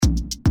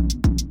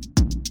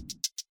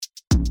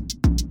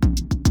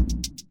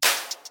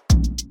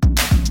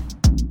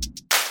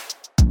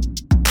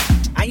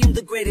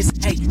greatest,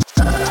 hey.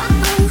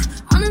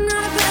 Running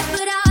out of breath,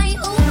 but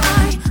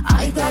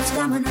I got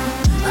stamina.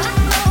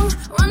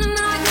 Running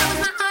out, I close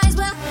my eyes,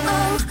 but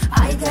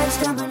I got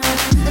stamina.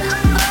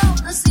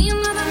 I see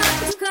another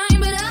mountain to climb,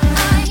 but I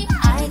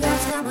got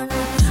stamina.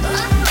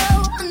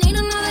 I need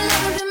another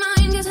life of your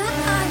mind, 'cause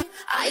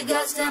I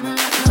got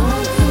stamina.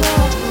 Don't give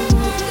up,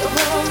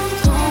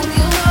 don't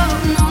give up,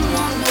 no,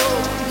 no, no.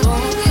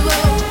 Don't give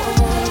up,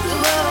 don't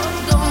give up,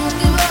 don't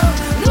give up,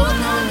 no,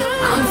 no, no.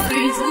 I'm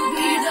free to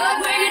be the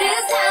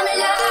greatest time in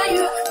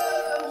life.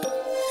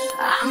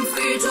 I'm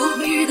free to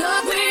be the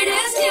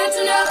greatest here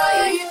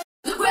tonight.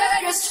 The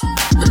greatest,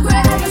 the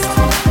greatest,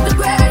 the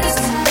greatest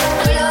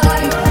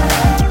alive.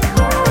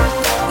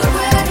 The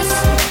greatest,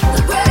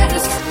 the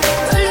greatest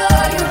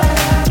alive.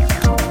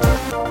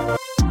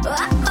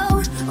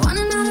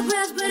 Running out of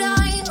breath, but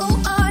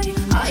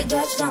I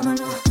got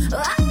stamina.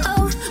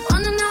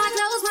 Running out, I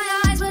close my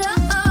eyes, but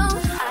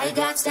I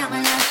got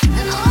stamina.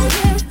 And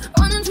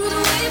running through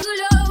the waves of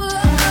love,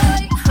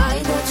 I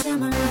got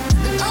stamina.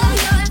 And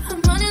I'm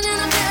running and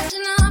I'm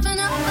catching up,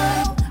 and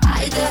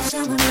I got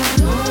stamina.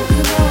 Don't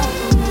give up,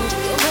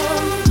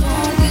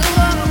 don't give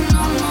up,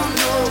 no, no,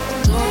 no.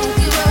 Don't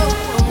give up,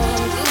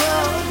 don't give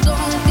up,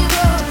 don't give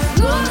up,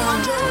 no, no,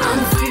 no.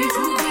 I'm free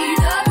to be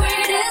the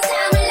greatest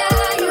time in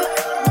life.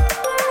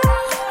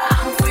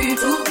 I'm free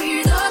to be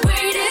the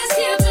greatest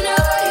here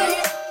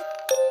tonight.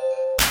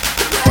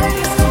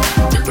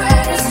 The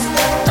greatest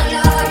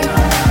alive.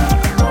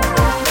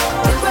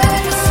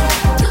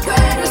 The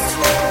greatest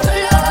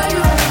alive.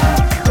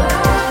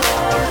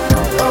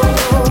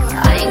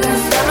 I got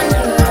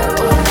stamina.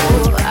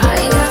 I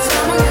got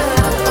stamina.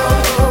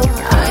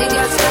 I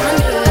got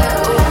stamina.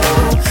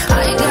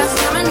 I got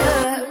stamina.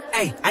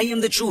 Hey, I am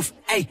the truth.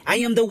 Hey, I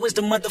am the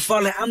wisdom of the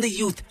fallen. I'm the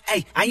youth.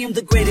 Hey, I am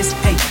the greatest.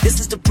 Hey, this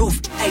is the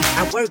proof. Hey,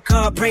 I work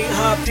hard, pray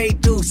hard, pay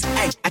dues.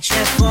 Hey, I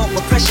transform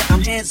with pressure.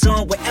 I'm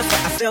hands-on with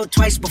effort. I fell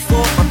twice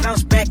before. My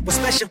bounce back was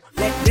special.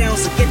 Let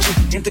downs will get you,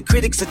 and the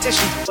critics will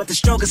test you. But the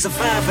strongest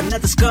survive.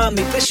 Another scar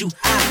may bless you.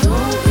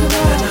 Don't give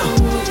up,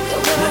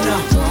 no, no.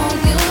 don't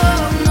give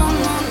up, no,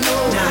 no, no.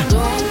 Nah.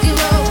 Don't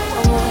give up,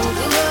 don't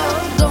give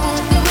up,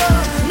 don't give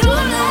up, no,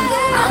 no, no.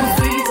 I'm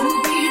free to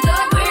be the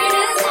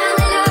greatest time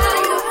in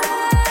life.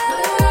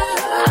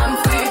 I'm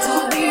free to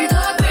be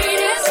the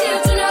greatest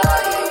here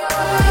tonight.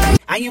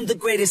 I am the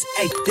greatest.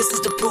 Hey, this is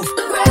the proof.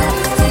 The greatest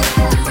alive.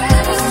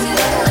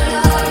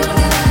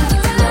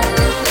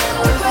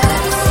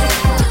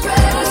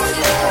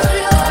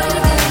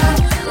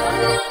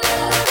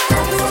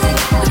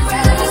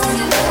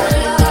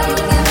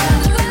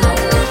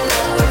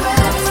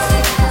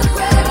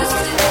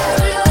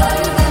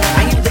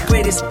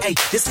 Hey,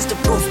 this is the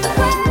proof.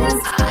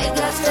 I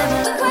got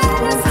stamina.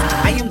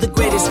 I am the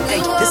greatest.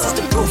 Hey, this is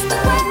the proof.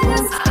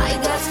 I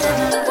got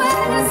stamina.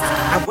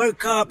 I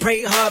work hard,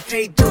 pray hard,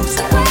 pay dues.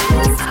 I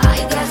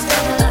got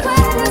stamina.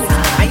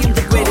 I am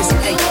the greatest.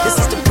 Hey, this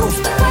is the proof.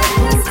 I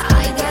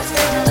got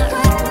stamina.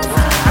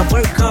 I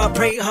work hard,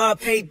 pray hard,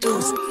 pay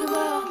dues.